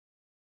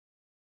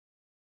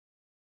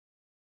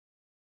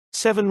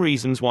7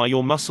 reasons why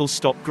your muscles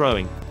stop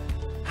growing.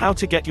 How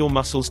to get your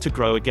muscles to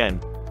grow again.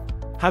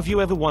 Have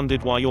you ever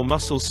wondered why your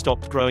muscles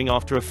stopped growing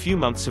after a few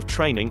months of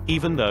training,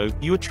 even though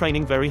you were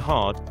training very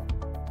hard?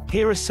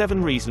 Here are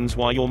 7 reasons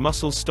why your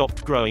muscles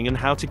stopped growing and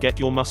how to get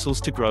your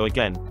muscles to grow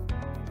again.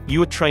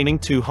 You are training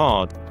too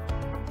hard.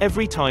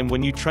 Every time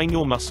when you train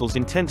your muscles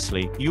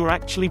intensely, you are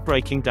actually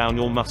breaking down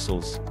your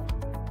muscles.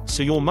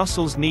 So your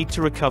muscles need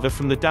to recover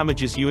from the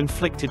damages you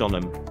inflicted on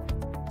them.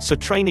 So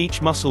train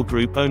each muscle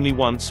group only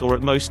once or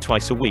at most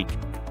twice a week.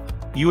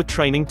 You are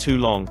training too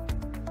long.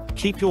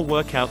 Keep your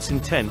workouts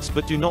intense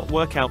but do not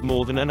work out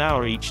more than an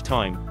hour each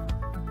time.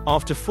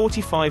 After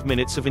 45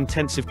 minutes of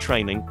intensive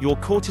training, your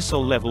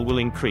cortisol level will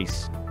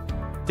increase.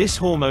 This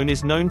hormone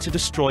is known to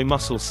destroy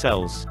muscle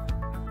cells.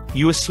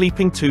 You are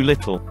sleeping too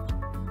little.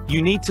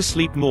 You need to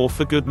sleep more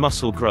for good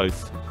muscle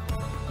growth.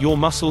 Your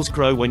muscles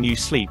grow when you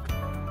sleep.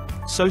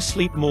 So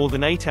sleep more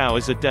than 8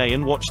 hours a day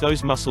and watch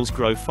those muscles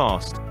grow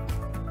fast.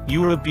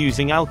 You are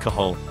abusing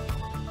alcohol.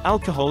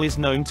 Alcohol is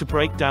known to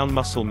break down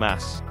muscle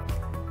mass.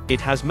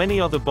 It has many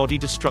other body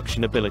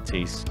destruction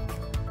abilities.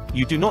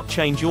 You do not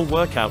change your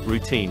workout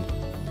routine.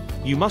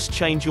 You must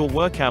change your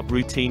workout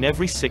routine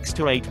every 6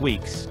 to 8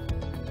 weeks.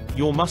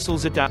 Your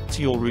muscles adapt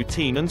to your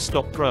routine and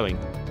stop growing.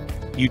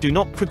 You do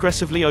not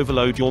progressively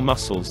overload your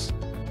muscles.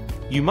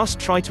 You must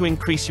try to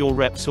increase your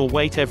reps or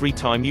weight every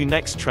time you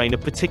next train a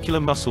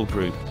particular muscle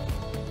group.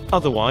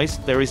 Otherwise,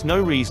 there is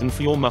no reason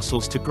for your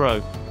muscles to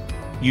grow.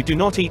 You do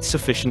not eat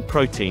sufficient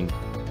protein.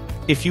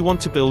 If you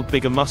want to build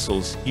bigger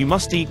muscles, you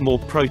must eat more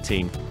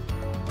protein.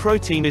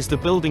 Protein is the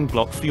building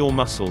block for your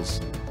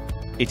muscles.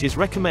 It is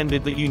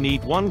recommended that you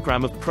need 1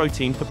 gram of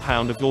protein per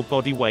pound of your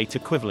body weight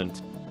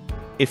equivalent.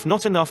 If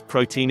not enough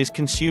protein is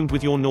consumed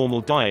with your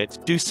normal diet,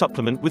 do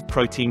supplement with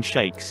protein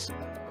shakes.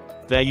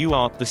 There you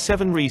are, the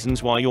 7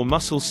 reasons why your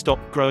muscles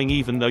stopped growing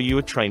even though you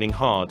are training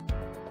hard.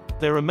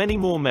 There are many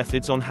more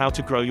methods on how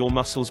to grow your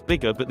muscles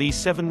bigger, but these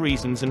 7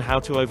 reasons and how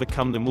to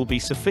overcome them will be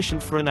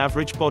sufficient for an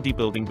average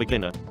bodybuilding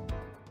beginner.